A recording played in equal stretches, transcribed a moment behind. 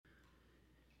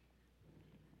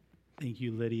Thank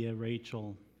you, Lydia,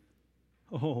 Rachel.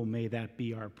 Oh, may that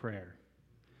be our prayer.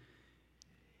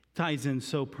 Ties in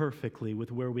so perfectly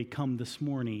with where we come this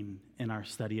morning in our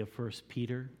study of 1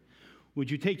 Peter. Would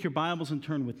you take your Bibles and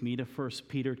turn with me to 1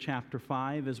 Peter chapter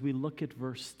 5 as we look at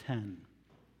verse 10.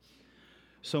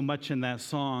 So much in that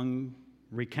song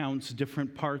recounts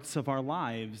different parts of our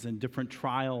lives and different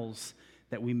trials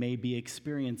that we may be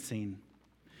experiencing,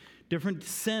 different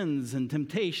sins and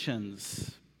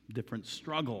temptations, different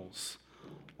struggles,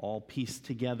 all pieced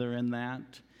together in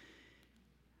that.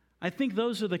 I think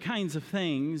those are the kinds of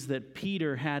things that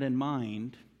Peter had in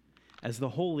mind as the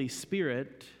Holy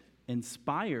Spirit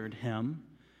inspired him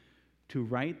to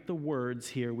write the words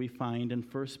here we find in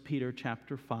 1 Peter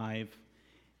chapter 5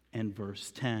 and verse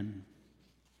 10.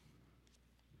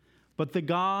 But the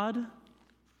God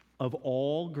of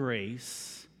all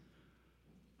grace,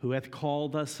 who hath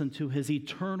called us unto his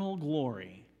eternal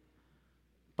glory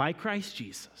by Christ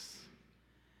Jesus,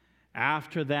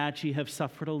 after that ye have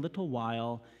suffered a little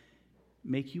while,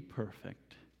 make you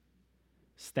perfect,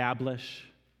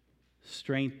 establish,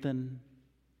 strengthen,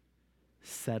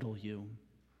 settle you.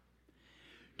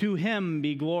 To him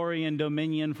be glory and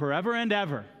dominion forever and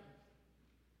ever.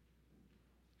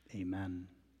 Amen.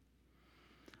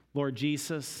 Lord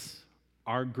Jesus,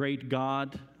 our great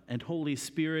God and Holy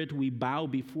Spirit, we bow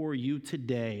before you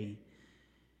today,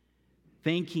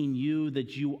 thanking you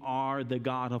that you are the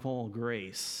God of all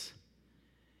grace.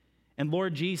 And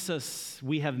Lord Jesus,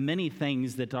 we have many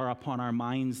things that are upon our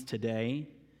minds today.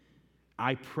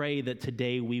 I pray that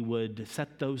today we would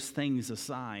set those things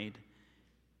aside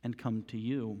and come to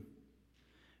you,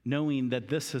 knowing that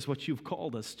this is what you've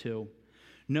called us to,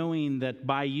 knowing that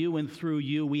by you and through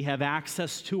you we have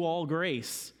access to all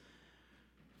grace,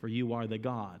 for you are the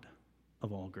God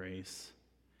of all grace.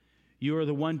 You are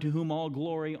the one to whom all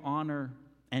glory, honor,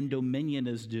 and dominion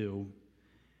is due.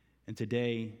 And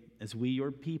today, as we,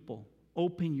 your people,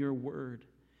 open your word,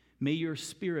 may your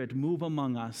Spirit move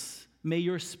among us. May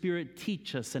your Spirit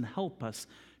teach us and help us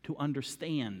to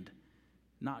understand,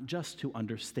 not just to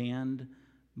understand,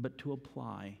 but to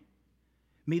apply.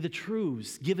 May the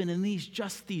truths given in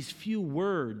these few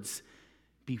words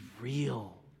be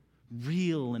real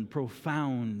and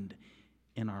profound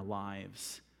in our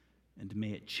lives. And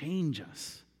may it change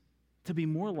us to be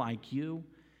more like you.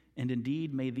 And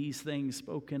indeed, may these things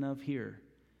spoken of here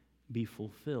be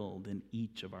fulfilled in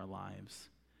each of our lives.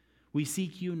 We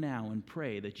seek you now and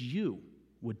pray that you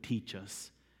would teach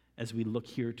us as we look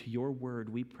here to your word,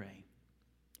 we pray.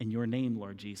 In your name,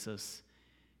 Lord Jesus,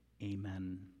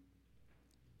 amen.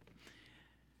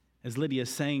 As Lydia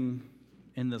sang,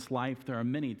 in this life there are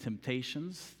many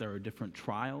temptations, there are different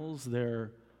trials,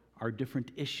 there are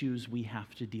different issues we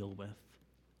have to deal with.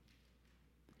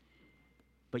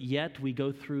 But yet we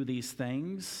go through these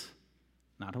things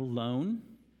not alone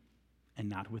and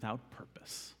not without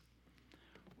purpose.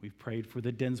 We've prayed for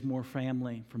the Dinsmore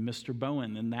family, for Mr.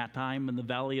 Bowen in that time in the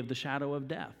valley of the shadow of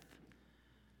death.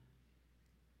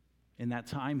 In that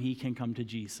time, he can come to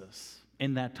Jesus.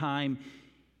 In that time,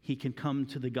 he can come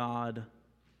to the God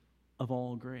of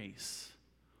all grace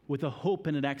with a hope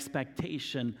and an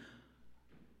expectation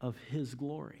of his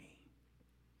glory.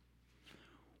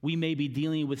 We may be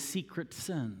dealing with secret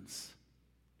sins.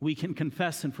 We can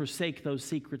confess and forsake those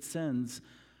secret sins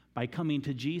by coming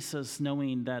to Jesus,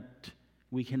 knowing that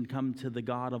we can come to the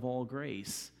God of all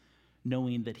grace,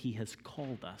 knowing that he has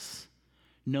called us,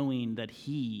 knowing that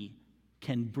he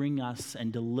can bring us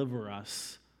and deliver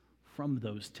us from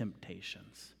those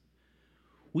temptations.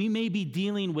 We may be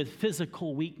dealing with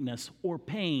physical weakness or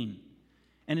pain,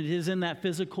 and it is in that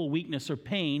physical weakness or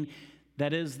pain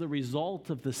that is the result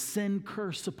of the sin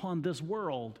curse upon this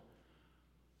world,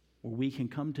 where we can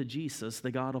come to Jesus,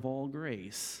 the God of all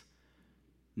grace,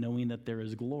 knowing that there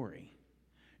is glory,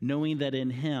 knowing that in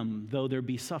him, though there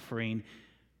be suffering,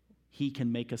 he can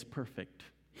make us perfect.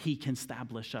 He can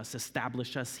establish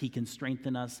us, he can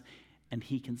strengthen us, and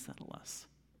he can settle us.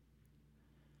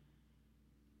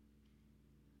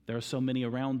 There are so many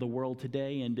around the world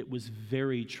today, and it was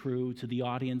very true to the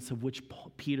audience of which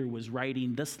Peter was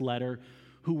writing this letter,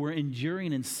 who were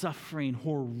enduring and suffering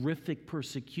horrific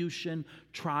persecution,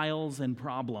 trials, and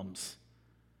problems.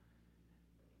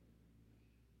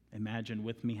 Imagine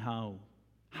with me how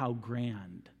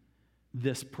grand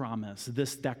this promise,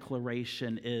 this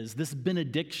declaration is, this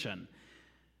benediction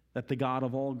that the God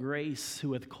of all grace,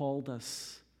 who hath called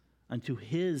us unto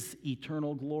his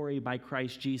eternal glory by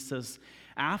Christ Jesus,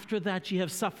 after that ye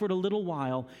have suffered a little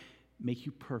while, make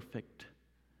you perfect,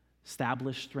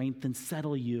 establish, strengthen,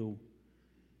 settle you.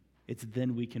 It's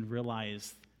then we can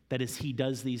realize that as he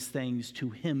does these things, to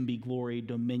him be glory,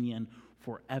 dominion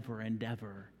forever and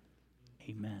ever.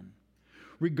 Amen.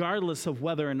 Regardless of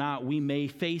whether or not we may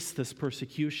face this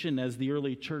persecution as the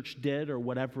early church did, or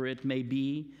whatever it may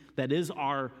be, that is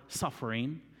our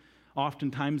suffering.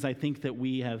 Oftentimes I think that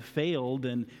we have failed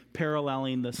in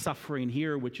paralleling the suffering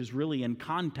here, which is really in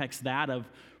context that of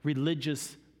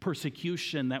religious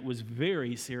persecution that was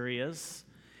very serious,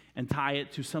 and tie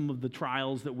it to some of the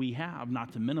trials that we have,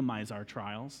 not to minimize our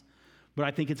trials. But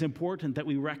I think it's important that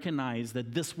we recognize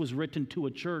that this was written to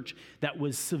a church that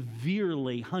was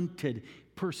severely hunted,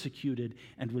 persecuted,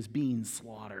 and was being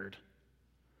slaughtered.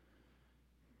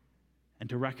 And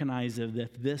to recognize that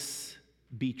if this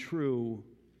be true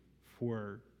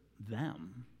for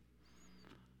them,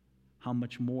 how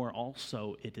much more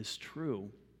also it is true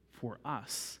for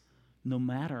us, no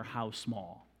matter how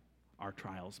small our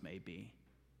trials may be.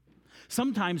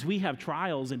 Sometimes we have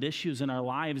trials and issues in our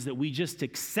lives that we just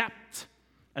accept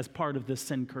as part of this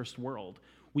sin-cursed world.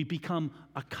 We become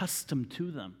accustomed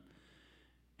to them,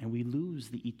 and we lose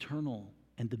the eternal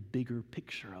and the bigger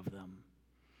picture of them.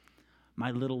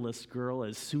 My littlest girl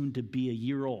is soon to be a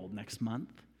year old next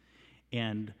month,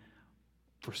 and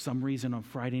for some reason on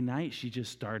Friday night, she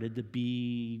just started to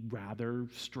be rather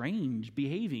strange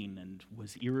behaving and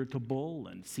was irritable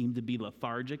and seemed to be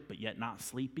lethargic but yet not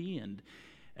sleepy. And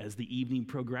as the evening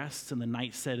progressed and the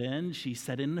night set in, she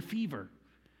set in a fever.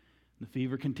 The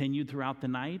fever continued throughout the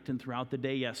night and throughout the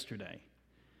day yesterday.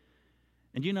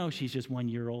 And you know, she's just 1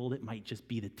 year old. It might just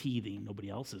be the teething.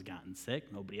 Nobody else has gotten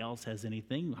sick. Nobody else has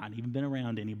anything. I haven't even been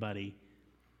around anybody.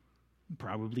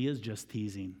 Probably is just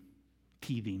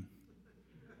teething.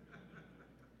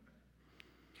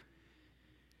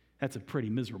 That's a pretty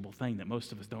miserable thing that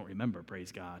most of us don't remember,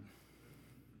 praise God.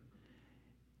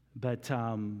 But,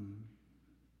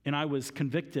 and I was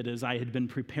convicted as I had been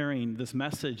preparing this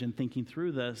message and thinking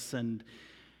through this, and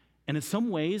in some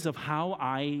ways of how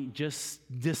I just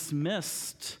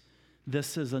dismissed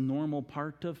this as a normal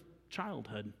part of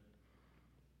childhood,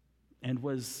 and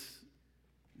was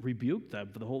rebuked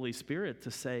of the Holy Spirit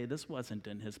to say this wasn't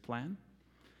in his plan.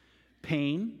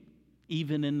 Pain,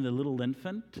 even in the little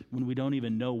infant, when we don't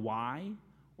even know why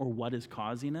or what is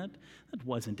causing it, that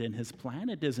wasn't in his plan.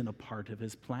 It isn't a part of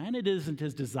his plan. It isn't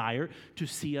his desire to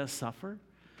see us suffer.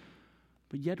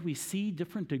 But yet we see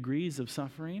different degrees of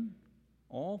suffering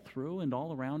all through and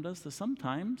all around us, that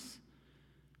sometimes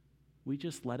we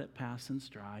just let it pass in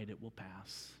stride. It will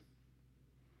pass.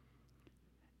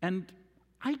 And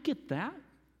I get that.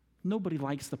 Nobody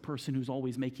likes the person who's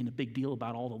always making a big deal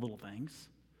about all the little things.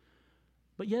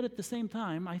 But yet at the same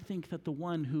time, I think that the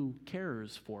one who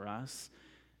cares for us,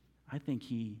 I think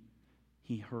he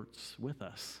hurts with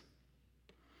us.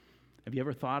 Have you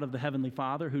ever thought of the Heavenly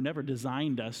Father who never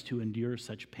designed us to endure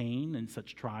such pain and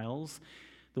such trials?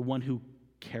 The one who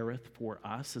careth for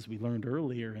us, as we learned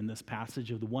earlier in this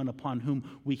passage, of the one upon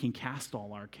whom we can cast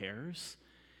all our cares.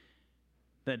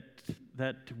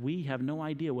 That we have no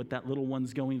idea what that little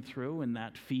one's going through, and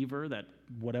that fever, that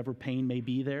whatever pain may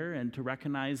be there, and to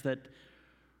recognize that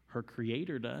her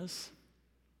Creator does.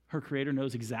 Her Creator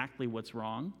knows exactly what's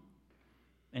wrong,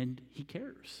 and he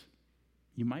cares.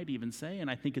 You might even say,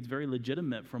 and I think it's very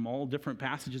legitimate from all different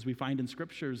passages we find in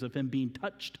scriptures of him being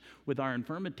touched with our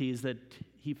infirmities, that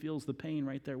he feels the pain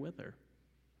right there with her.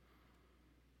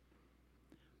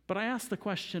 But I ask the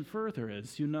question further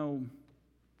is,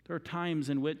 there are times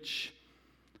in which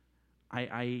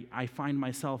I find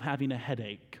myself having a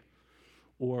headache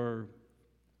or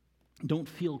don't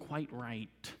feel quite right.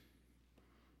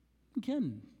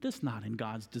 Again, that's not in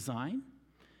God's design.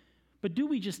 But do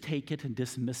we just take it and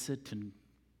dismiss it and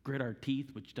grit our teeth,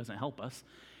 which doesn't help us,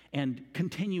 and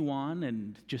continue on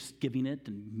and just giving it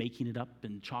and making it up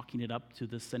and chalking it up to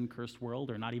the sin-cursed world,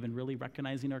 or not even really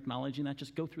recognizing or acknowledging that?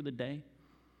 Just go through the day,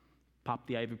 pop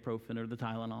the ibuprofen or the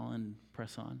Tylenol and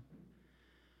press on.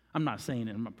 I'm not saying,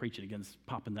 and I'm not preaching against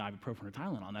popping the ibuprofen or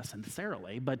Tylenol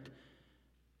necessarily, but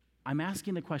I'm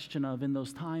asking the question of, in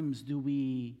those times, do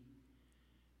we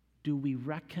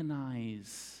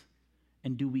recognize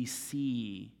and do we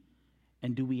see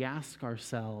and do we ask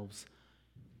ourselves,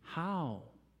 how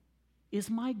is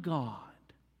my God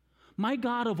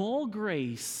of all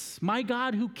grace, my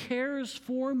God who cares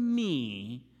for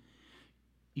me,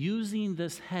 using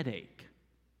this headache,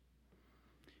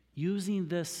 using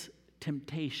this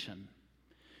temptation,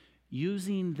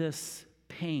 using this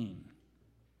pain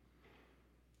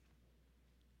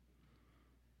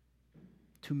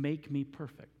to make me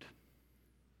perfect?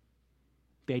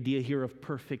 The idea here of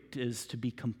perfect is to be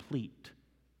complete,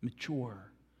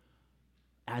 mature,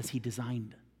 as he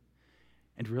designed.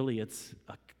 And really, it's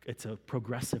a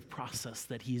progressive process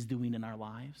that he's doing in our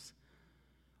lives,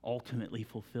 ultimately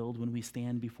fulfilled when we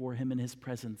stand before him in his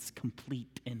presence,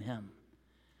 complete in him.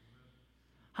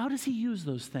 How does he use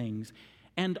those things?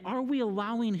 And are we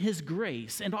allowing his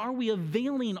grace? And are we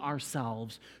availing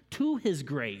ourselves to his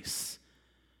grace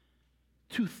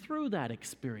through that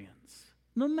experience,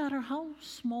 no matter how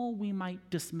small we might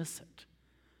dismiss it,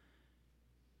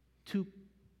 to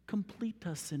complete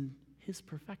us in his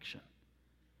perfection,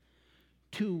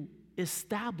 to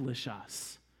establish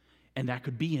us, and that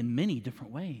could be in many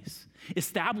different ways.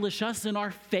 Establish us in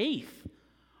our faith,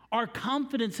 our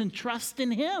confidence and trust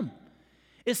in him.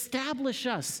 Establish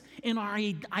us in our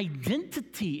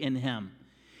identity in him.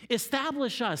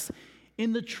 Establish us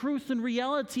in the truth and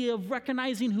reality of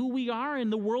recognizing who we are in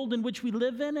the world in which we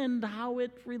live in and how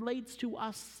it relates to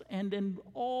us and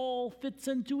all fits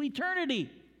into eternity.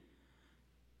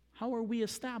 How are we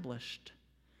established?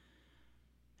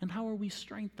 And how are we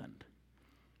strengthened?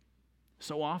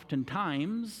 So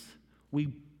oftentimes we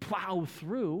plow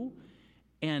through,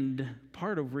 and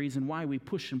part of the reason why we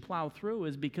push and plow through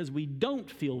is because we don't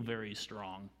feel very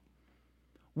strong.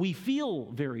 We feel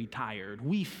very tired.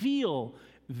 We feel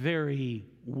very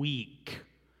weak.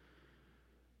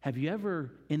 Have you ever,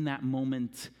 in that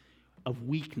moment of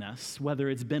weakness, whether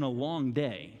it's been a long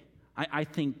day, I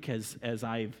think as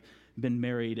I've been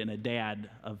married and a dad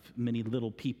of many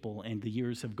little people and the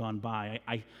years have gone by,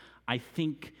 I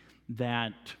think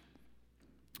that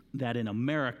in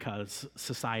America's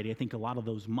society, I think a lot of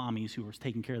those mommies who are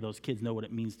taking care of those kids know what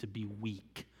it means to be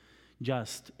weak,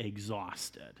 just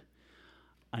exhausted.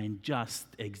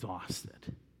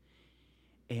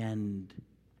 And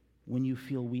when you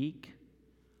feel weak,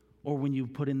 or when you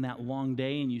put in that long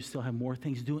day and you still have more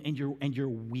things to do, and you're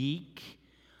weak,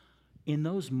 in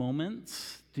those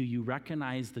moments, do you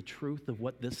recognize the truth of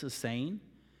what this is saying?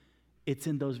 It's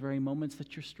in those very moments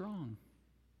that you're strong.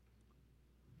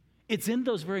 It's in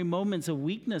those very moments of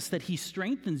weakness that he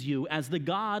strengthens you as the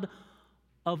God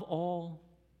of all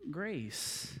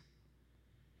grace.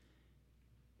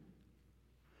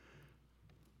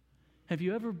 Have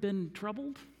you ever been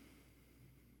troubled?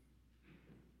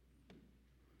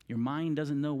 Your mind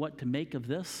doesn't know what to make of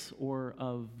this or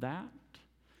of that.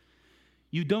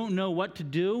 You don't know what to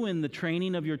do in the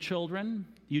training of your children.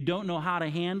 You don't know how to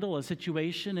handle a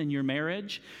situation in your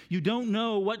marriage. You don't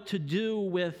know what to do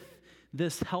with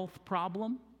this health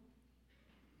problem.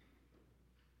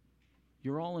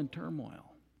 You're all in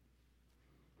turmoil.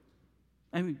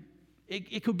 I mean,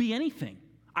 it could be anything.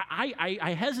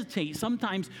 I hesitate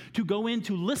sometimes to go in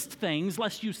to list things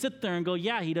lest you sit there and go,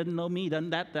 yeah, he doesn't know me, doesn't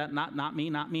that, not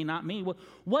me. Well,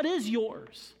 what is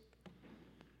yours?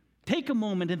 Take a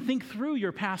moment and think through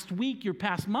your past week, your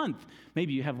past month.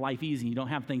 Maybe you have life easy and you don't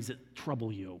have things that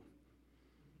trouble you.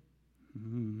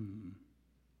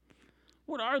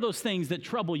 What are those things that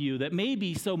trouble you that may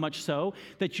be so much so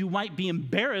that you might be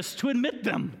embarrassed to admit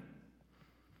them?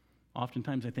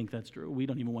 Oftentimes I think that's true. We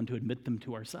don't even want to admit them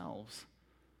to ourselves.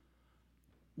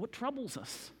 What troubles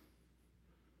us?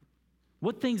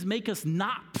 What things make us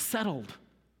not settled?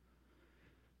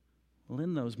 Well,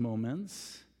 in those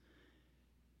moments,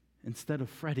 instead of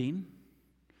fretting,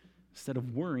 instead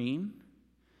of worrying,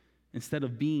 instead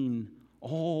of being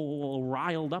all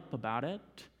riled up about it,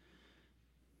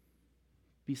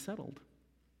 be settled.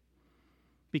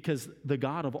 Because the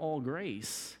God of all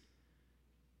grace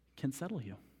can settle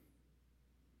you.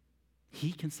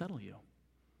 He can settle you.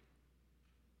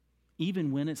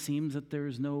 Even when it seems that there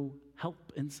is no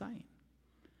help in sight.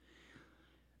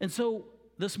 And so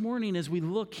this morning, as we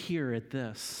look here at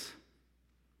this,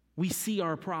 we see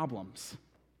our problems,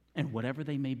 and whatever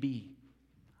they may be.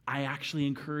 I actually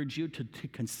encourage you to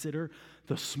consider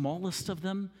the smallest of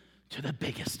them to the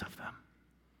biggest of them.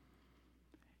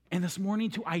 And this morning,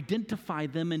 to identify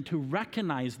them and to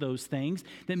recognize those things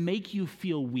that make you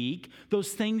feel weak,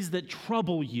 those things that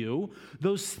trouble you,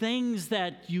 those things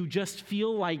that you just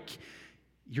feel like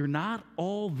you're not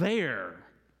all there.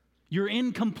 You're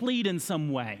incomplete in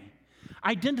some way.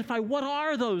 Identify what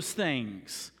are those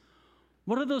things.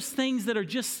 What are those things that are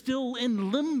just still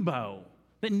in limbo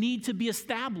that need to be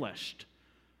established?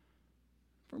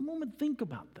 For a moment, think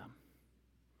about them.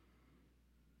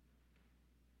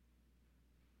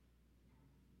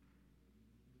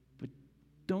 But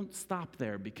don't stop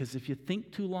there, because if you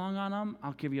think too long on them,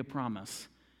 I'll give you a promise.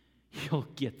 You'll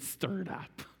get stirred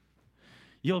up.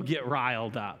 You'll get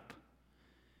riled up.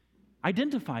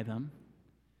 Identify them.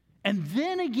 And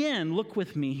then again, look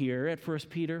with me here at 1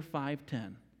 Peter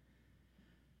 5:10.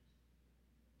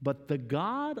 But the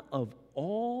God of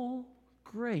all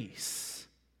grace,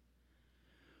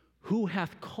 who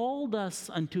hath called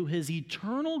us unto his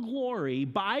eternal glory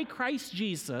by Christ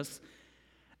Jesus,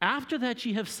 after that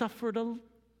ye have suffered a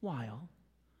while,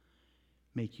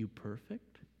 make you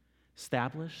perfect,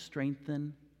 establish,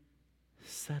 strengthen,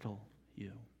 settle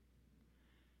you.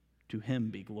 To him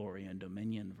be glory and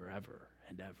dominion forever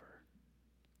and ever.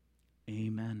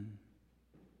 Amen.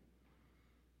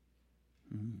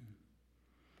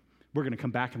 We're going to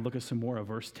come back and look at some more of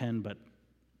verse 10, but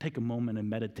take a moment and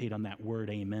meditate on that word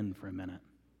amen for a minute.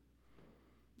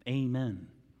 Amen.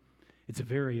 It's a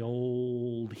very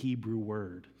old Hebrew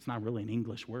word. It's not really an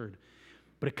English word,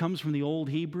 but it comes from the old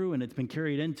Hebrew, and it's been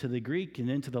carried into the Greek and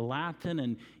into the Latin,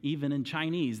 and even in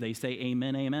Chinese, they say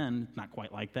amen, amen. It's not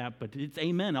quite like that, but it's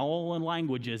amen. All in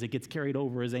languages, it gets carried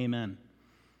over as amen.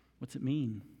 What's it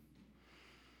mean?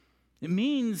 It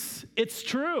means it's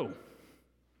true.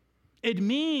 It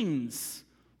means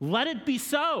let it be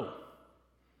so.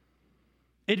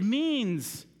 It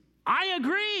means I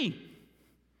agree.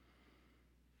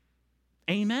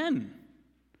 Amen.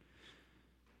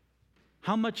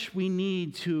 How much we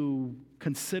need to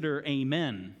consider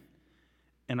amen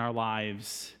in our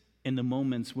lives in the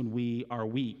moments when we are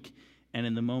weak, and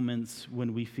in the moments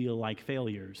when we feel like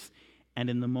failures, and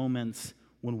in the moments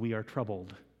when we are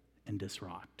troubled and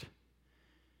distraught.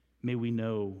 May we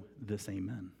know this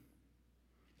amen.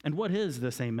 And what is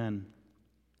this amen?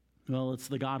 Well, it's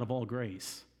the God of all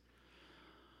grace.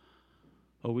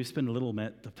 Oh, we spend a little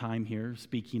bit of time here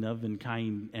speaking of and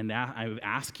I'm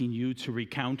asking you to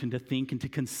recount and to think and to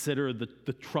consider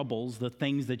the troubles, the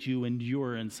things that you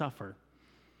endure and suffer.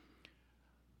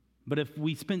 But if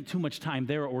we spent too much time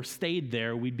there or stayed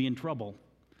there, we'd be in trouble.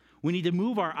 We need to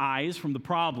move our eyes from the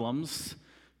problems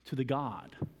to the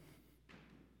God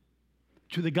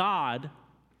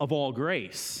of all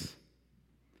grace,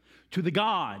 to the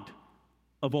God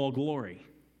of all glory,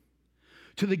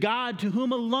 to the God to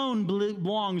whom alone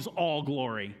belongs all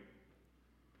glory,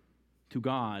 to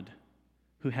God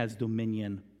who has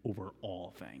dominion over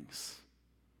all things.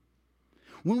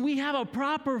 When we have a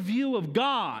proper view of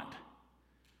God,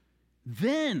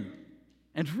 then,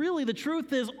 and really the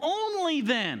truth is only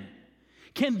then,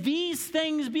 can these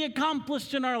things be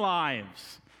accomplished in our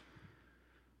lives.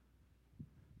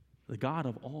 The God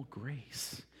of all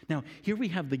grace. Now, here we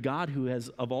have the God who has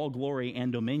of all glory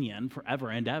and dominion forever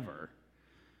and ever.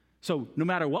 So no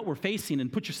matter what we're facing,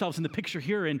 and put yourselves in the picture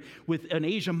here and with an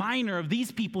Asia Minor of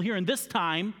these people here in this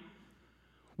time,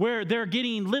 where they're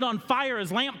getting lit on fire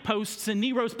as lampposts in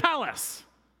Nero's palace,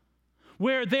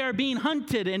 where they're being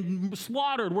hunted and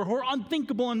slaughtered, where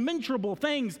unthinkable and unmentionable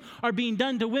things are being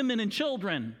done to women and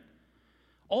children,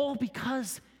 all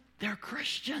because they're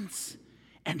Christians.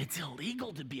 And it's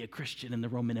illegal to be a Christian in the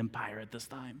Roman Empire at this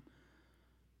time.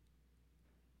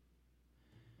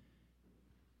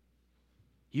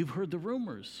 You've heard the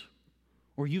rumors,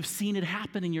 or you've seen it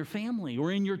happen in your family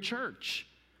or in your church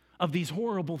of these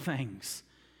horrible things.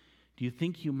 Do you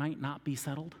think you might not be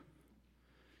settled?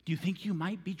 Do you think you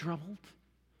might be troubled?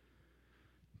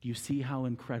 Do you see how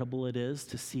incredible it is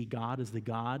to see God as the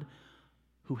God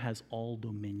who has all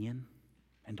dominion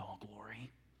and all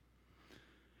glory?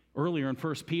 Earlier in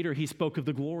 1 Peter, he spoke of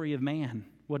the glory of man.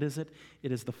 What is it?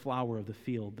 It is the flower of the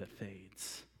field that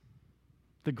fades,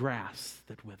 the grass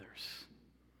that withers.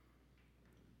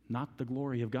 Not the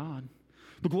glory of God.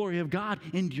 The glory of God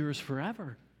endures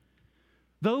forever.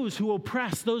 Those who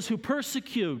oppress, those who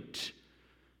persecute.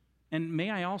 And may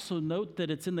I also note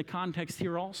that it's in the context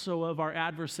here also of our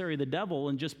adversary, the devil,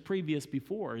 and just previous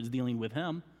before is dealing with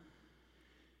him,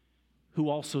 who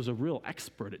also is a real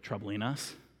expert at troubling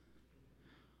us.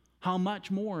 How much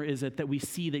more is it that we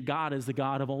see that God is the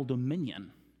God of all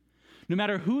dominion? No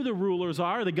matter who the rulers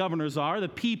are, the governors are, the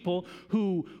people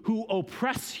who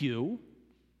oppress you,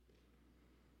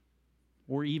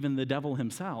 or even the devil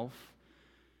himself,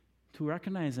 to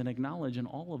recognize and acknowledge in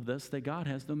all of this that God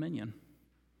has dominion.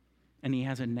 And he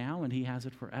has it now, and he has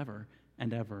it forever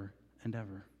and ever and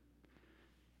ever.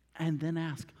 And then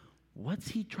ask, what's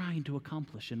he trying to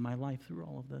accomplish in my life through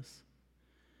all of this?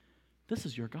 This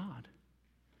is your God.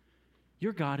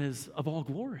 Your God is of all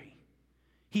glory.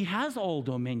 He has all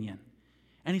dominion.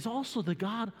 And he's also the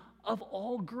God of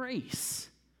all grace.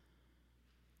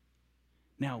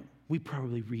 Now, we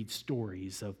probably read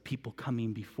stories of people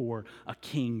coming before a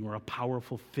king or a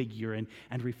powerful figure and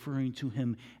referring to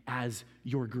him as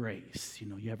your grace. You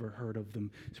know, you ever heard of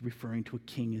them referring to a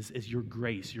king as your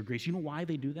grace, your grace? You know why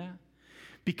they do that?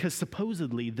 Because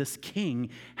supposedly this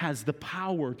king has the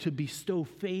power to bestow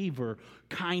favor,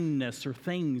 kindness, or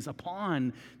things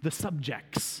upon the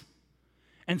subjects.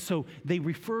 And so they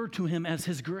refer to him as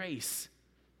his grace,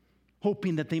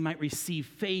 hoping that they might receive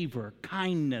favor,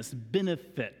 kindness,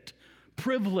 benefit,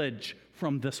 privilege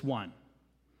from this one.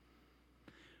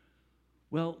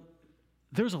 Well,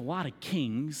 there's a lot of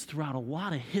kings throughout a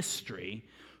lot of history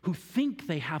who think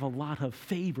they have a lot of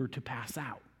favor to pass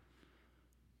out.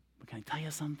 But can I tell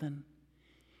you something?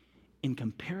 In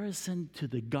comparison to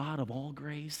the God of all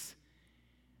grace,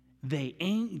 they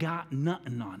ain't got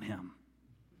nothing on him.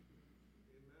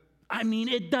 I mean,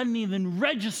 it doesn't even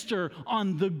register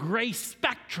on the grace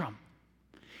spectrum.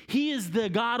 He is the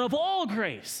God of all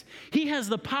grace. He has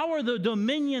the power, the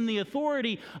dominion, the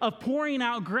authority of pouring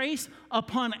out grace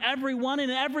upon everyone in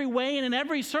every way and in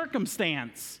every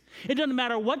circumstance. It doesn't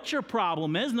matter what your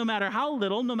problem is, no matter how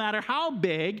little, no matter how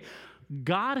big.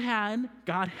 God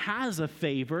has a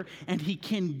favor, and he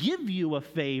can give you a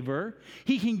favor.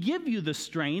 He can give you the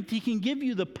strength. He can give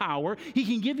you the power. He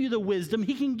can give you the wisdom.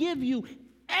 He can give you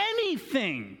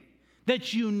anything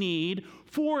that you need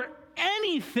for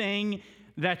anything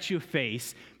that you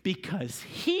face, because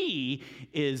he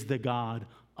is the God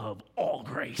of all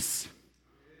grace.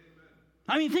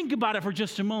 I mean, think about it for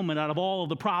just a moment. Out of all of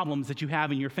the problems that you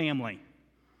have in your family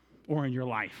or in your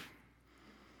life,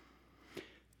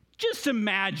 just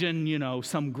imagine,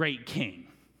 some great king,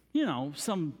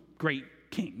 some great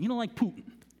king, like Putin.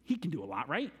 He can do a lot,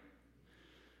 right?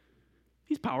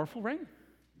 He's powerful, right?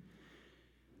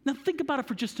 Now think about it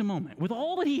for just a moment. With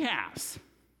all that he has,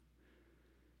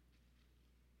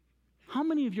 how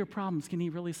many of your problems can he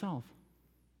really solve?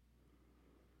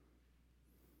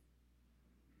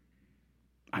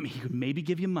 I mean, he could maybe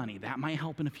give you money. That might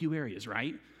help in a few areas,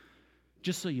 right?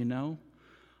 Just so you know,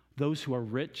 those who are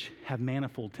rich have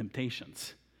manifold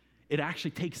temptations. It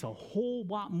actually takes a whole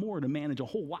lot more to manage a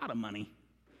whole lot of money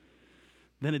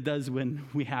than it does when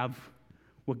we have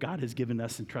what God has given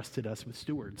us and trusted us with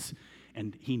stewards,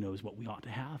 and he knows what we ought to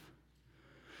have.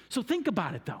 So think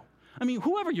about it, though. I mean,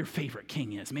 whoever your favorite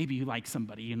king is, maybe you like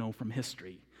somebody, from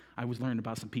history. I was learning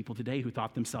about some people today who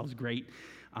thought themselves great.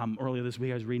 Earlier this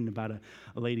week, I was reading about a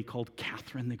lady called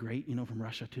Catherine the Great, from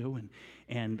Russia too,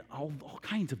 and all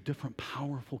kinds of different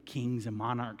powerful kings and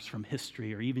monarchs from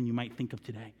history, or even you might think of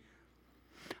today.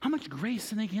 How much grace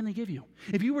can they give you?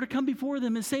 If you were to come before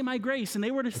them and say, my grace, and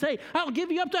they were to say, I'll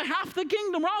give you up to half the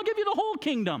kingdom, or I'll give you the whole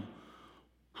kingdom,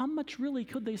 how much really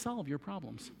could they solve your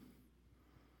problems?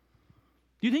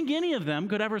 Do you think any of them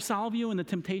could ever solve you in the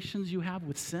temptations you have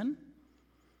with sin?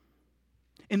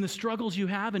 In the struggles you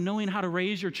have in knowing how to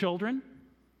raise your children?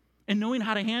 And knowing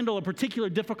how to handle a particular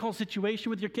difficult situation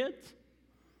with your kids?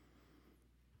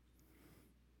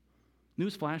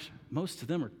 Newsflash, most of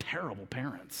them are terrible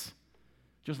parents.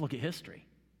 Just look at history.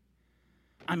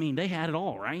 I mean, they had it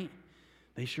all, right?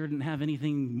 They sure didn't have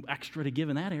anything extra to give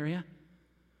in that area.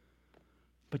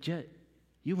 But yet,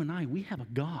 you and I, we have a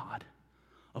God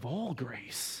of all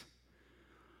grace.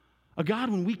 A God,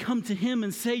 when we come to him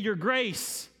and say, your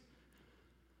grace,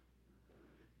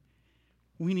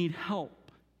 we need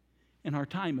help in our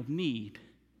time of need.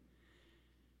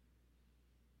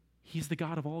 He's the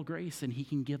God of all grace, and he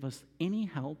can give us any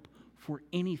help for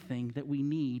anything that we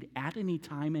need at any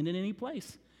time and in any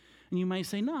place. And you might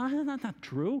say, no, that's not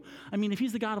true. I mean, if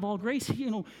he's the God of all grace,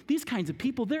 these kinds of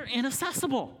people, they're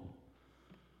inaccessible.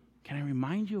 Can I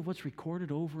remind you of what's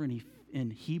recorded over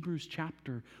in Hebrews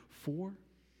chapter 4,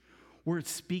 where it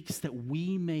speaks that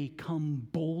we may come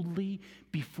boldly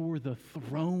before the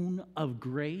throne of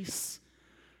grace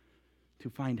to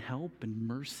find help and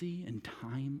mercy in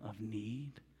time of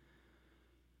need?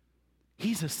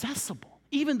 He's accessible,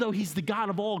 even though he's the God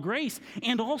of all grace,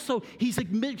 and also he's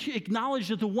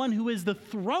acknowledged as the one who is the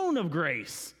throne of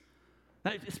grace.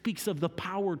 That speaks of the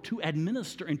power to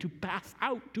administer and to pass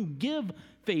out, to give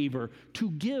favor,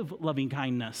 to give loving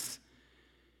kindness.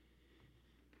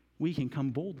 We can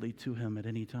come boldly to him at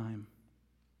any time.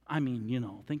 I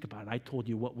mean, think about it. I told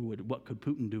you what could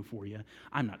Putin do for you.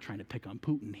 I'm not trying to pick on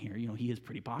Putin here. He is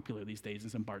pretty popular these days in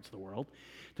some parts of the world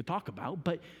to talk about.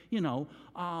 But,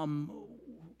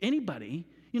 anybody,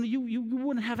 you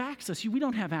wouldn't have access. We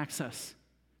don't have access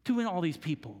to all these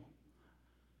people.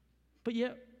 But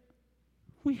yet,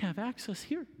 we have access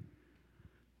here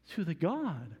to the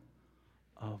God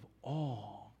of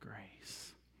all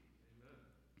grace.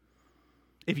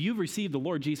 If you've received the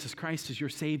Lord Jesus Christ as your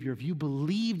Savior, if you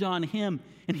believed on him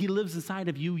and he lives inside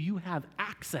of you, you have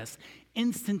access,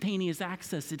 instantaneous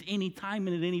access at any time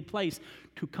and at any place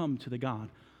to come to the God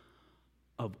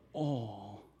of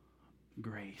all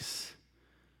grace.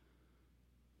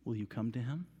 Will you come to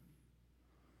him?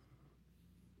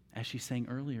 As she sang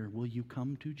earlier, will you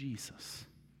come to Jesus?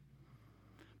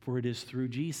 For it is through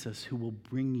Jesus who will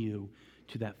bring you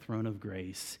to that throne of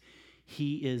grace.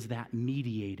 He is that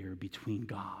mediator between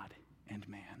God and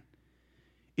man.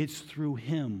 It's through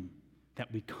him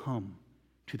that we come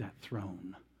to that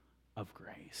throne of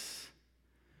grace.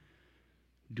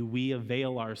 Do we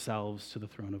avail ourselves to the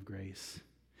throne of grace?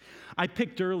 I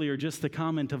picked earlier just the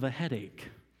comment of a headache.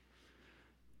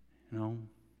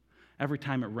 Every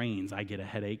time it rains, I get a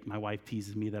headache. My wife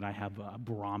teases me that I have a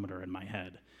barometer in my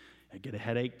head. I get a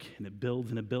headache, and it builds,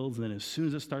 and then as soon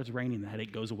as it starts raining, the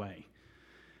headache goes away.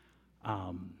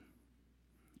 And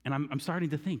I'm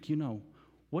starting to think,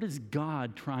 what is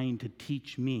God trying to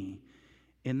teach me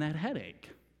in that headache?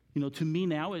 To me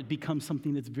now, it becomes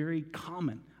something that's very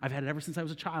common. I've had it ever since I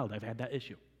was a child. I've had that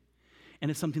issue. And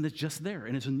it's something that's just there,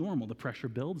 and it's normal. The pressure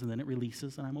builds, and then it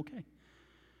releases, and I'm okay.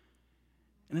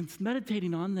 And it's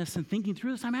meditating on this and thinking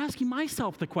through this, I'm asking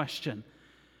myself the question,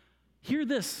 here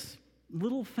this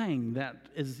little thing that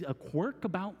is a quirk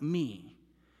about me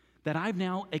that I've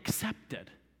now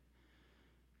accepted.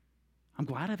 I'm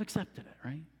glad I've accepted it,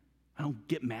 right? I don't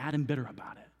get mad and bitter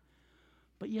about it.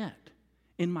 But yet,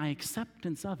 in my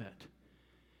acceptance of it,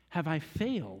 have I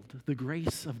failed the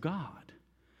grace of God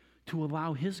to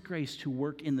allow His grace to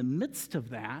work in the midst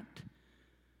of that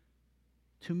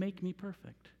to make me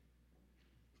perfect,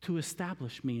 to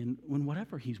establish me in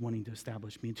whatever He's wanting to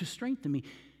establish me, and to strengthen me,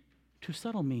 to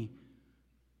settle me,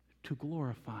 to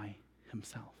glorify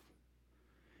Himself?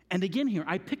 And again here,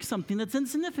 I pick something that's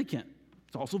insignificant.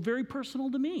 It's also very personal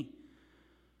to me.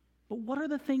 But what are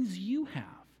the things you have?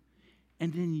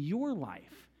 And in your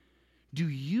life, do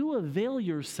you avail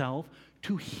yourself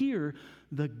to hear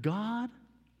the God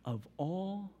of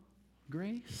all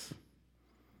grace?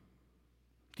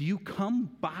 Do you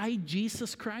come by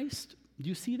Jesus Christ? Do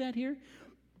you see that here?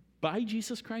 By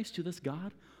Jesus Christ to this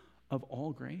God of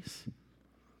all grace?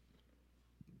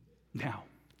 Now,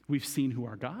 we've seen who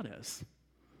our God is.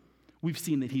 We've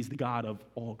seen that He's the God of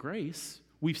all grace.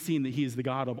 We've seen that He is the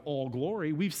God of all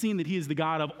glory. We've seen that He is the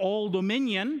God of all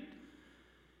dominion.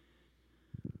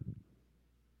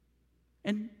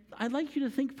 And I'd like you to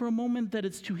think for a moment that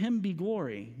it's to Him be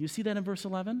glory. You see that in verse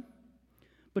 11?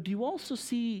 But do you also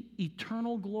see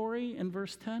eternal glory in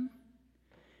verse 10?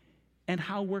 And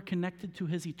how we're connected to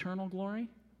His eternal glory?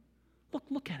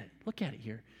 Look at it. Look at it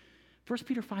here. 1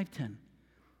 Peter 5:10.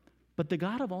 But the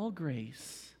God of all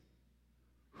grace,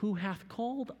 who hath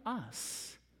called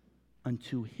us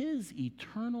unto His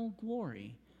eternal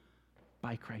glory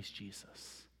by Christ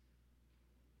Jesus.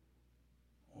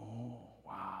 Oh,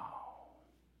 wow.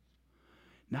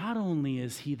 Not only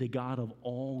is He the God of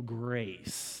all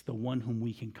grace, the one whom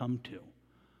we can come to,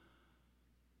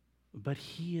 but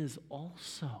He is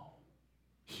also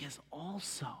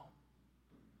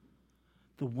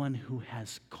the one who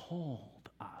has called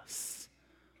us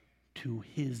to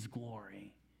His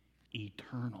glory,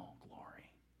 eternal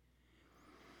glory.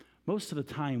 Most of the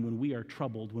time when we are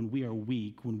troubled, when we are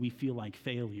weak, when we feel like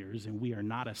failures and we are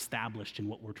not established in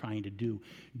what we're trying to do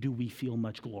we feel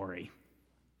much glory?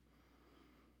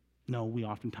 No, we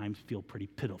oftentimes feel pretty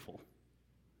pitiful.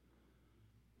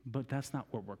 But that's not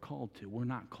what we're called to. We're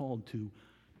not called to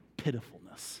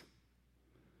pitifulness.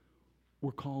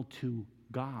 We're called to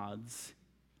God's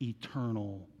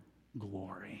eternal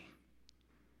glory.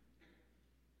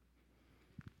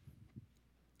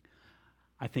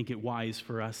 I think it wise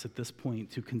for us at this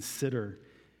point to consider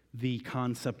the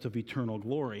concept of eternal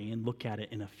glory and look at it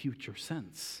in a future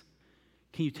sense.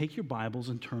 Can you take your Bibles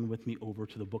and turn with me over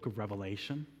to the book of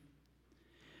Revelation?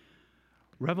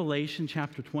 Revelation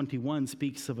chapter 21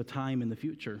 speaks of a time in the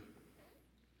future,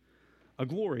 a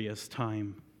glorious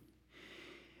time.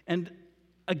 And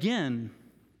again,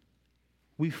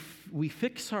 we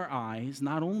fix our eyes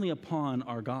not only upon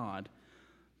our God,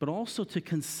 but also to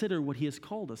consider what He has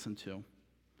called us into.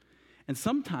 And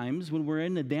sometimes when we're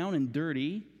in the down and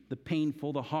dirty, the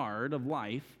painful, the hard of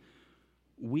life,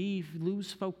 we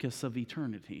lose focus of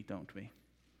eternity, don't we?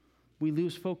 We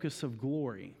lose focus of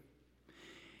glory.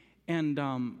 And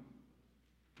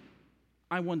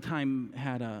I one time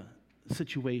had a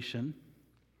situation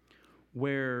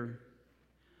where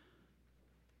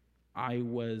I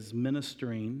was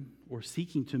ministering or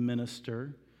seeking to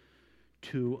minister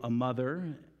to a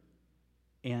mother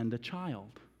and a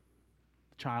child.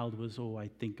 The child was, I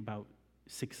think about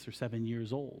 6 or 7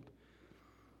 years old.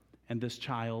 And this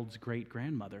child's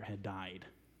great-grandmother had died.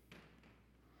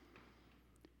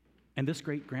 And this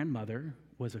great-grandmother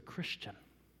was a Christian.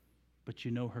 But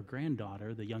her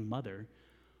granddaughter, the young mother,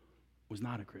 was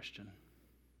not a Christian.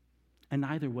 And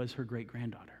neither was her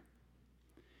great-granddaughter.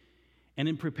 And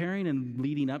in preparing and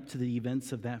leading up to the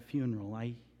events of that funeral,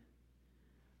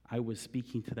 I was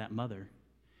speaking to that mother.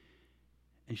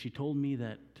 And she told me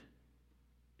that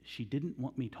she didn't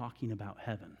want me talking about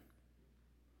heaven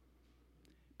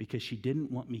because she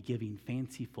didn't want me giving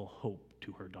fanciful hope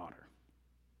to her daughter.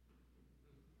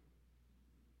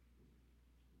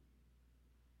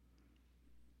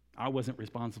 I wasn't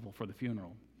responsible for the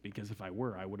funeral because if I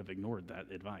were, I would have ignored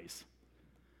that advice.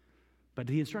 But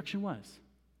the instruction was,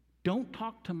 Don't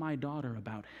talk to my daughter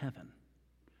about heaven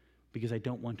because I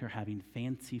don't want her having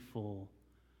fanciful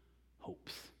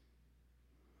hopes.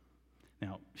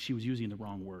 Now, she was using the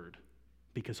wrong word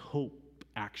because hope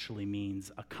actually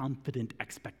means a confident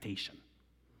expectation.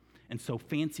 And so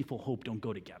fanciful hope don't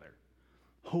go together.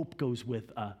 Hope goes with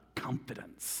a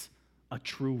confidence, a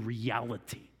true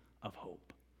reality of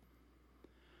hope.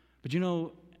 But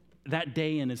that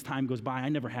day and as time goes by, I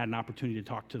never had an opportunity to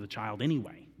talk to the child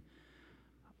anyway.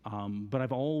 But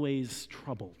I've always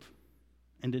troubled.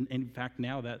 And in fact,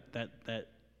 now that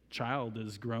child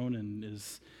is grown and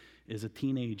is a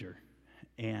teenager.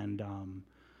 And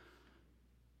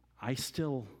I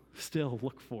still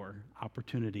look for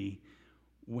opportunity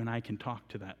when I can talk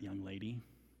to that young lady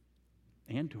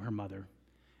and to her mother,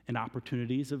 and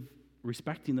opportunities of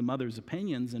respecting the mother's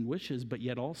opinions and wishes, but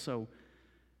yet also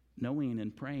knowing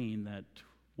and praying that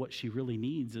what she really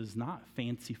needs is not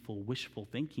fanciful, wishful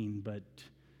thinking, but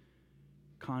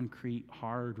concrete,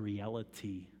 hard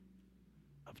reality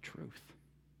of truth.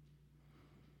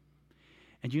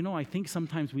 And I think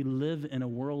sometimes we live in a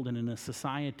world and in a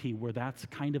society where that's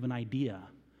kind of an idea.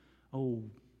 Oh,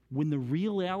 when the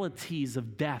realities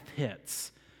of death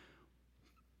hits,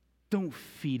 don't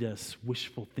feed us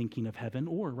wishful thinking of heaven,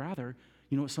 or rather,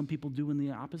 what some people do in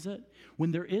the opposite?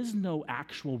 When there is no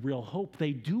actual real hope,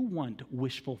 they do want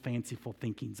wishful, fanciful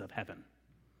thinkings of heaven.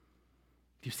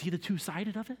 Do you see the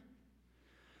two-sided of it?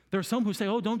 There are some who say,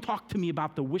 oh, don't talk to me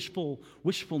about the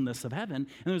wishfulness of heaven. And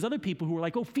there's other people who are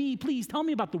like, oh, please tell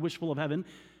me about the wishful of heaven,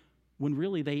 when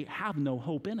really they have no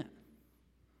hope in it.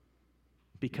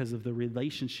 Because of the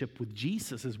relationship with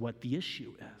Jesus is what the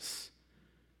issue is.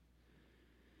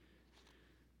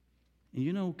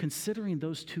 And considering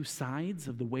those two sides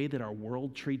of the way that our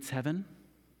world treats heaven,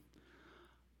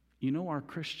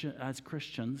 as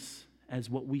Christians, as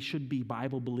what we should be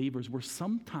Bible believers, we're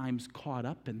sometimes caught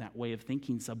up in that way of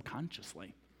thinking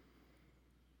subconsciously.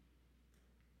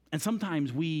 And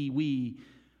sometimes we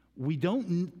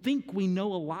don't think we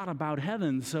know a lot about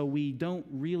heaven, so we don't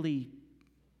really,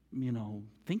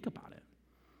 think about it.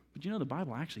 But the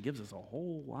Bible actually gives us a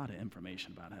whole lot of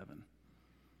information about heaven.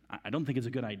 I don't think it's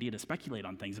a good idea to speculate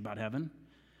on things about heaven,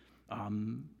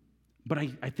 but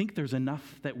I think there's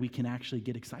enough that we can actually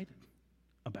get excited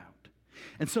about.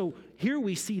 And so here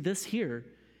we see this here,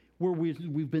 where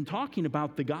we've been talking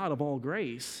about the God of all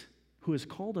grace, who has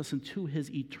called us into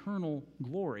his eternal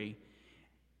glory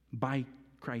by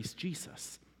Christ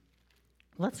Jesus.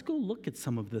 Let's go look at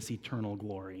some of this eternal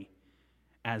glory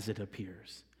as it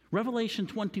appears. Revelation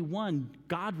 21,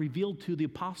 God revealed to the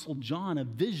Apostle John a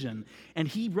vision, and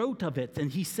he wrote of it,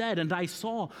 and he said, and I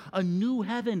saw a new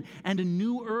heaven and a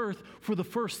new earth, for the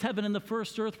first heaven and the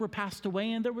first earth were passed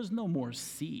away, and there was no more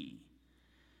sea.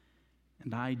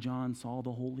 And I, John, saw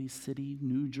the holy city,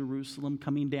 New Jerusalem,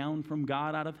 coming down from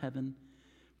God out of heaven,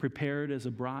 prepared as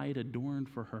a bride adorned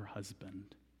for her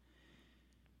husband.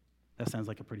 That sounds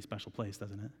like a pretty special place,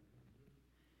 doesn't it?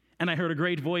 And I heard a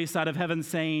great voice out of heaven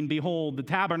saying, behold, the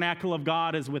tabernacle of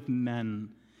God is with men,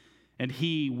 and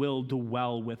he will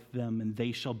dwell with them, and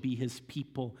they shall be his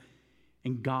people,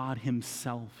 and God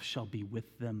himself shall be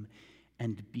with them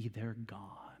and be their God.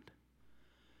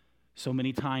 So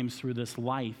many times through this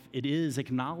life, it is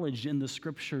acknowledged in the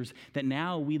scriptures that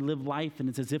now we live life, and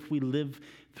it's as if we live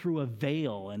through a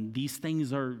veil, and these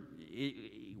things are,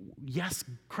 yes,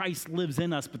 Christ lives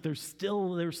in us, but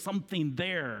there's something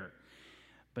there.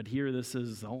 But here this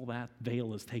is, all that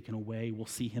veil is taken away. We'll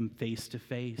see him face to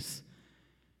face.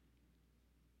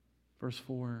 Verse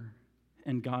 4,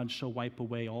 and God shall wipe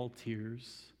away all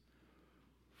tears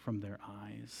from their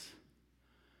eyes.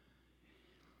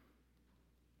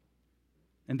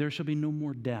 And there shall be no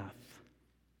more death,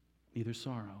 neither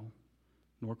sorrow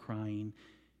nor crying,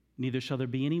 neither shall there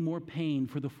be any more pain,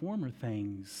 for the former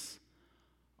things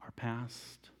are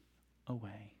passed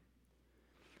away.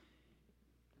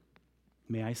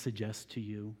 May I suggest to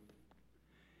you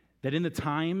that in the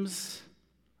times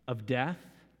of death,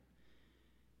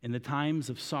 in the times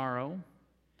of sorrow,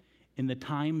 in the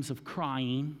times of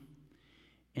crying,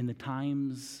 in the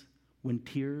times when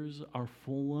tears are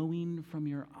flowing from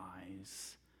your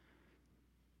eyes,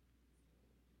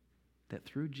 that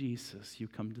through Jesus you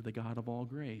come to the God of all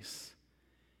grace,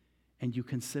 and you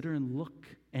consider and look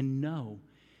and know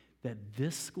that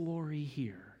this glory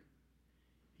here,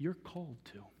 you're called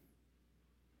to.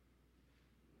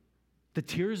 The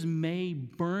tears may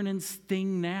burn and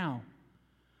sting now,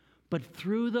 but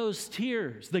through those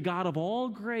tears, the God of all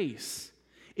grace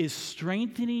is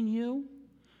strengthening you,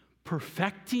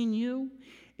 perfecting you,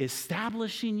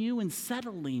 establishing you, and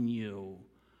settling you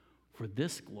for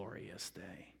this glorious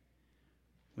day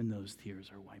when those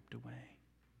tears are wiped away.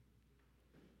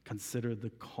 Consider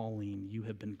the calling you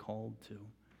have been called to.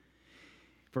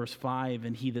 Verse 5,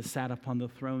 and he that sat upon the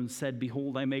throne said,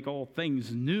 Behold, I make all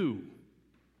things new.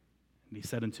 And he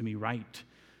said unto me, Write,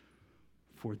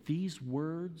 for these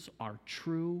words are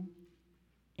true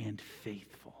and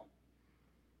faithful.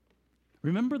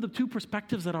 Remember the two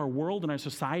perspectives that our world and our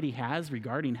society has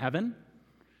regarding heaven?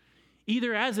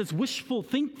 Either as it's wishful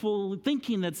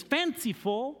thinking that's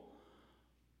fanciful,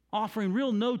 offering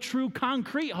real no true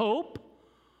concrete hope,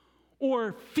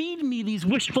 or feed me these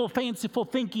wishful, fanciful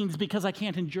thinkings because I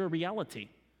can't endure reality,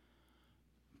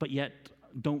 but yet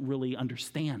don't really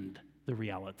understand the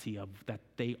reality of that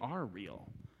they are real,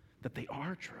 that they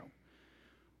are true.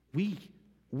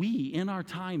 We, in our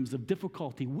times of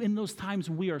difficulty, in those times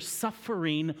we are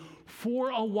suffering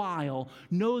for a while,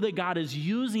 know that God is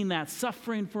using that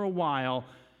suffering for a while,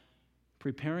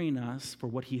 preparing us for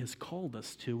what he has called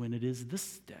us to, and it is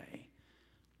this day.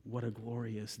 What a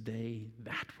glorious day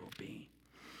that will be.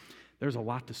 There's a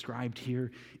lot described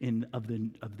here of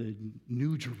the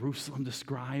New Jerusalem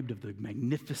described, of the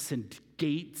magnificent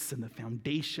gates and the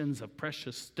foundations of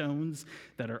precious stones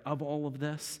that are of all of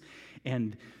this,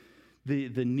 and the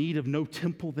need of no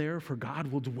temple there, for God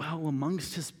will dwell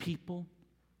amongst his people.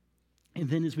 And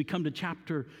then as we come to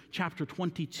chapter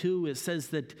 22, it says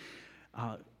that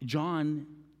John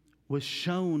was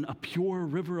shown a pure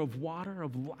river of water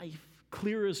of life,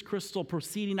 clear as crystal,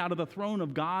 proceeding out of the throne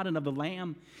of God and of the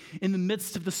Lamb. In the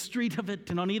midst of the street of it,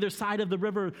 and on either side of the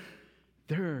river,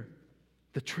 there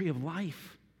the tree of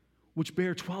life, which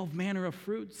bare 12 manner of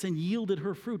fruits, and yielded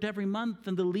her fruit every month,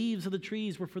 and the leaves of the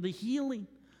trees were for the healing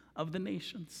of the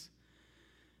nations.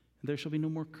 And there shall be no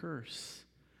more curse,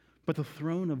 but the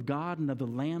throne of God and of the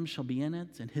Lamb shall be in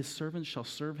it, and his servants shall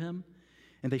serve him,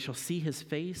 and they shall see his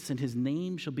face, and his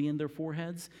name shall be in their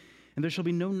foreheads, and there shall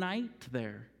be no night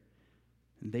there.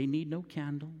 And they need no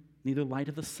candle, neither light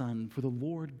of the sun, for the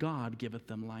Lord God giveth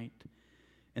them light,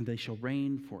 and they shall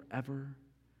reign forever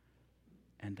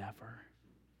and ever.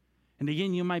 And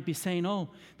again, you might be saying, oh,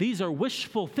 these are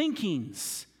wishful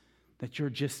thinkings that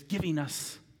you're just giving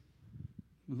us.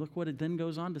 Look what it then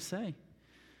goes on to say.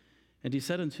 And he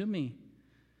said unto me,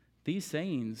 these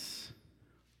sayings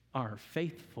are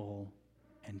faithful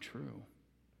and true.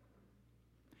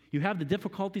 You have the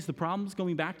difficulties, the problems,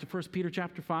 going back to 1 Peter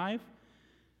chapter 5.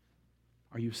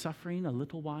 Are you suffering a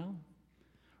little while?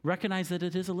 Recognize that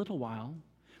it is a little while,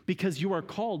 because you are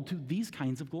called to these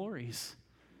kinds of glories.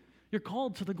 You're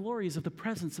called to the glories of the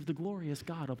presence of the glorious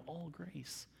God of all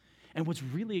grace. And what's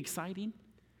really exciting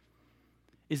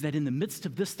is that in the midst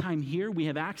of this time here, we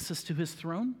have access to his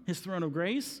throne of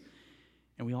grace,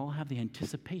 and we all have the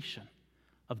anticipation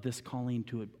of this calling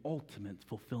to an ultimate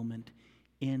fulfillment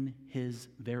in his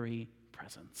very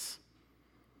presence.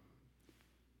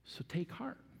 So take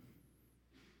heart.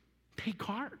 Take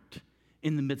heart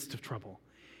in the midst of trouble.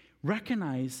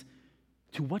 Recognize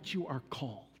to what you are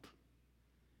called.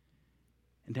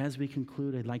 And as we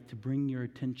conclude, I'd like to bring your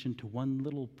attention to one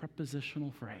little prepositional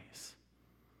phrase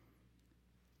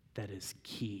that is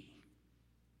key.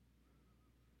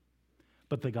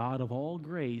 But the God of all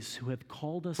grace, who hath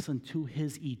called us unto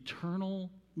his eternal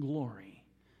glory.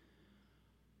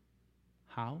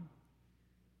 How?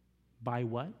 By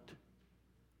what?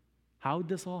 How did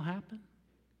this all happen?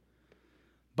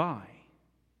 By,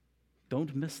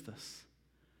 don't miss this,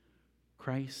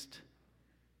 Christ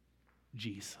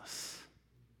Jesus.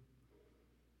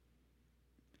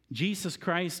 Jesus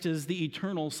Christ is the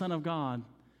eternal Son of God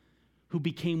who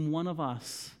became one of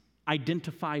us,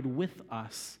 identified with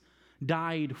us,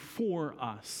 died for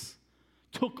us,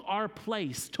 took our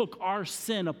place, took our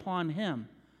sin upon him,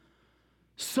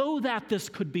 so that this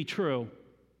could be true.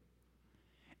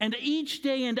 And each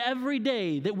day and every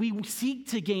day that we seek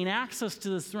to gain access to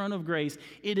this throne of grace,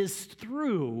 it is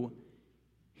through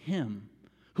him,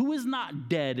 who is not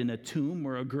dead in a tomb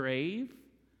or a grave,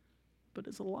 but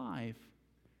is alive.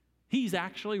 He's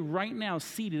actually right now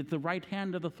seated at the right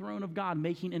hand of the throne of God,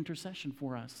 making intercession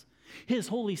for us. His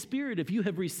Holy Spirit, if you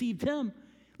have received him,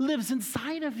 lives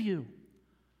inside of you.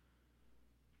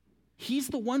 He's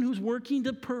the one who's working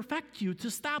to perfect you, to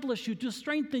establish you, to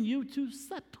strengthen you, to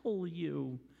settle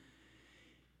you.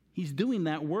 He's doing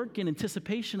that work in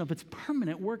anticipation of its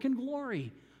permanent work in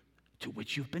glory, to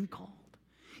which you've been called.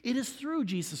 It is through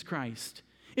Jesus Christ.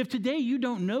 If today you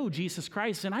don't know Jesus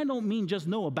Christ, and I don't mean just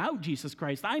know about Jesus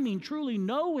Christ, I mean truly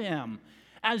know him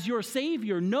as your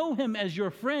Savior, know him as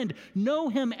your friend, know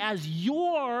him as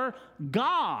your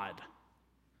God.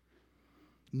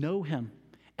 Know him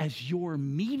as your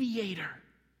mediator,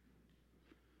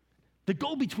 the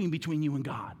go-between between you and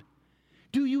God.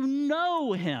 Do you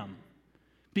know him?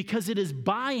 Because it is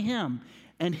by him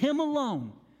and him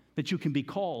alone that you can be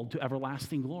called to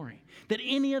everlasting glory, that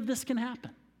any of this can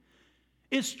happen.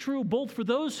 It's true both for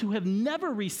those who have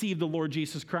never received the Lord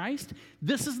Jesus Christ.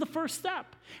 This is the first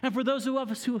step. And for those of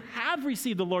us who have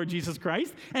received the Lord Jesus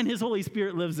Christ and his Holy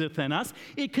Spirit lives within us,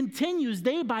 it continues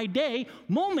day by day,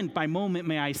 moment by moment,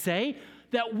 may I say,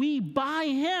 that we by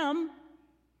him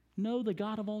know the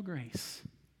God of all grace.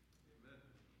 Amen.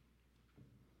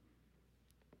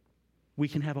 We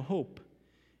can have a hope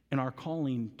in our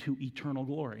calling to eternal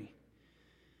glory.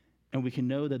 And we can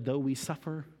know that though we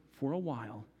suffer for a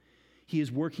while, he is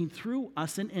working through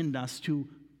us and in us to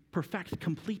perfect,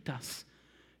 complete us,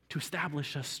 to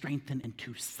establish us, strengthen, and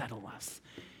to settle us.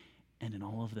 And in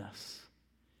all of this,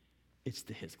 it's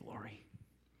to his glory.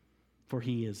 For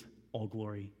he is all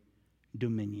glory,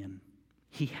 dominion.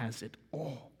 He has it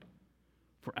all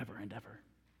forever and ever.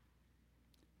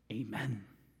 Amen.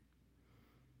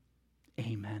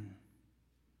 Amen.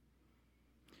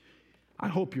 I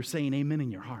hope you're saying amen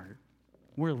in your heart.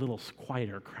 We're a little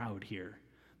quieter crowd here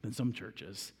than some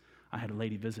churches. I had a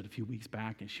lady visit a few weeks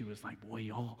back, and she was like, boy,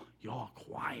 y'all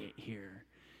quiet here.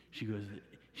 She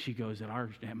goes,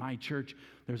 at my church,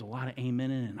 there's a lot of amen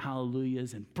and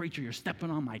hallelujahs, and preacher, you're stepping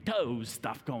on my toes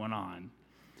stuff going on.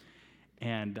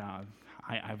 And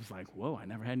I was like, whoa, I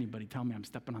never had anybody tell me I'm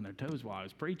stepping on their toes while I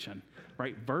was preaching,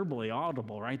 right? Verbally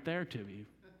audible right there to you.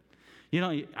 You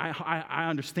know, I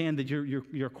understand that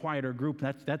you're a quieter group.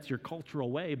 That's your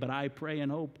cultural way, but I pray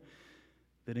and hope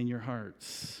that in your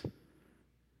hearts,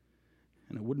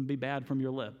 and it wouldn't be bad from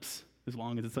your lips, as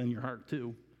long as it's in your heart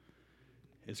too,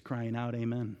 is crying out,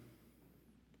 amen.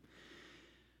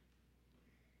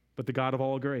 But the God of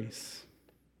all grace,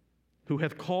 who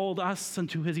hath called us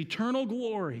unto his eternal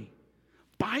glory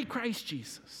by Christ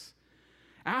Jesus,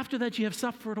 after that ye have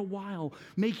suffered a while,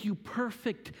 make you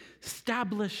perfect,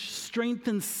 establish,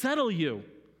 strengthen, settle you.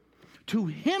 To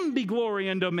him be glory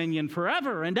and dominion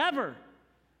forever and ever.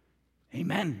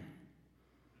 Amen.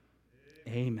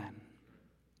 Amen.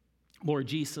 Lord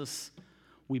Jesus,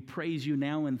 we praise you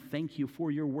now and thank you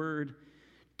for your word.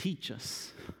 Teach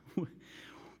us.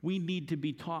 We need to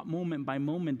be taught moment by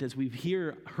moment as we've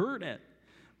heard it,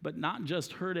 but not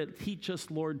just heard it. Teach us,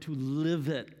 Lord, to live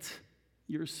it.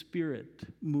 Your Spirit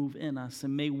move in us,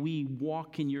 and may we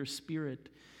walk in your Spirit.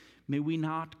 May we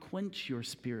not quench your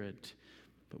Spirit,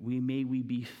 but may we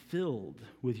be filled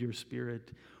with your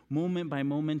Spirit moment by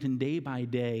moment and day by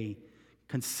day,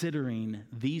 considering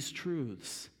these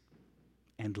truths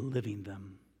and living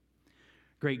them.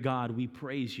 Great God, we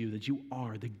praise you that you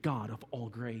are the God of all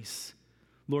grace.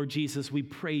 Lord Jesus, we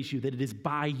praise you that it is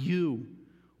by you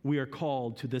we are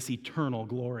called to this eternal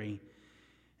glory.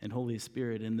 And Holy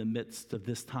Spirit, in the midst of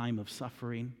this time of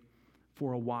suffering,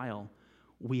 for a while,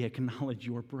 we acknowledge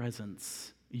your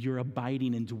presence, your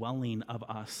abiding and dwelling of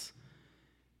us.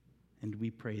 And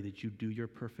we pray that you do your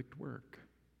perfect work,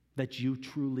 that you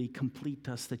truly complete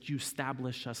us, that you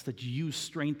establish us, that you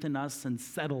strengthen us and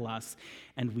settle us.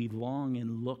 And we long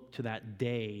and look to that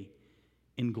day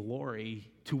in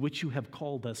glory to which you have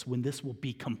called us, when this will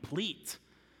be complete.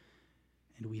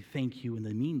 And we thank you in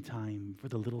the meantime for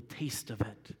the little taste of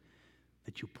it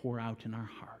that you pour out in our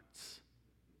hearts.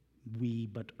 We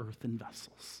but earthen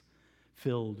vessels,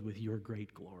 filled with your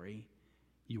great glory,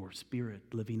 your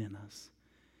Spirit living in us.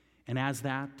 And as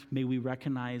that, may we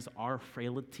recognize our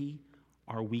frailty,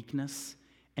 our weakness,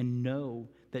 and know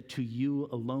that to you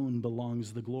alone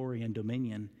belongs the glory and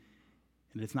dominion.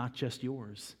 And it's not just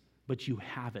yours, but you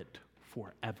have it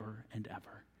forever and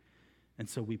ever. And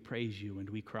so we praise you and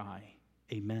we cry,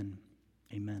 amen,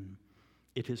 amen.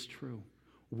 It is true.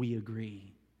 We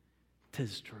agree.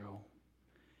 'Tis true.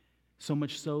 So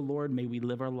much so, Lord, may we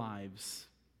live our lives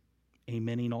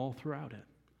amening all throughout it.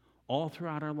 All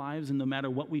throughout our lives, and no matter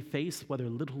what we face, whether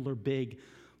little or big,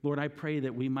 Lord, I pray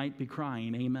that we might be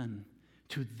crying, amen,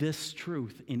 to this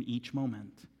truth in each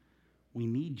moment. We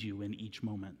need you in each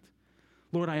moment.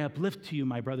 Lord, I uplift to you,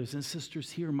 my brothers and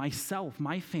sisters here, myself,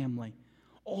 my family,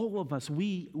 all of us.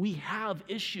 We have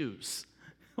issues.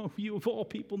 Oh, you of all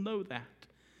people know that.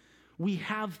 We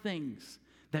have things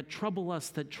that trouble us,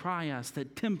 that try us,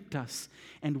 that tempt us,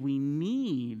 and we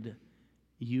need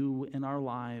you in our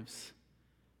lives.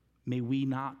 May we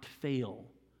not fail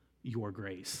your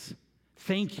grace.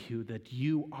 Thank you that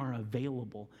you are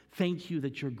available. Thank you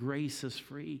that your grace is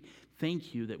free.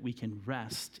 Thank you that we can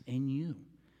rest in you.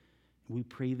 We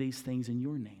pray these things in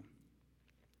your name.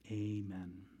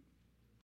 Amen.